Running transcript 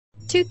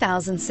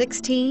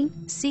2016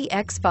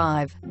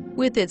 CX-5.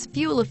 With its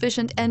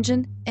fuel-efficient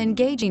engine,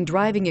 engaging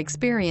driving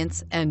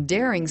experience, and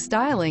daring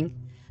styling,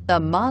 the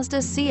Mazda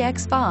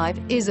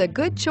CX-5 is a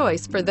good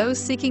choice for those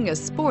seeking a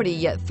sporty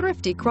yet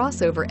thrifty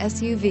crossover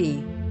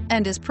SUV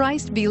and is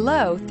priced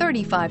below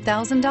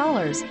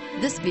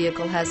 $35,000. This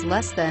vehicle has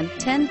less than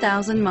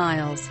 10,000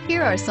 miles.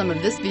 Here are some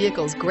of this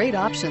vehicle's great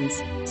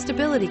options: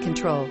 stability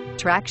control,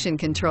 traction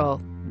control,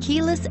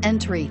 keyless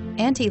entry,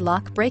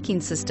 anti-lock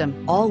braking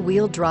system,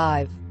 all-wheel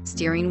drive,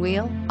 steering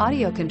wheel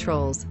audio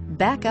controls,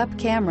 backup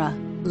camera,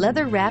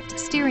 leather-wrapped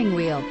steering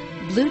wheel,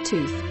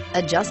 Bluetooth,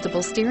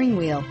 adjustable steering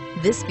wheel.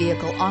 This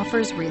vehicle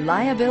offers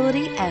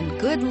reliability and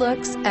good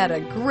looks at a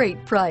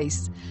great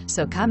price.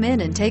 So come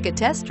in and take a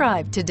test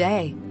drive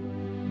today.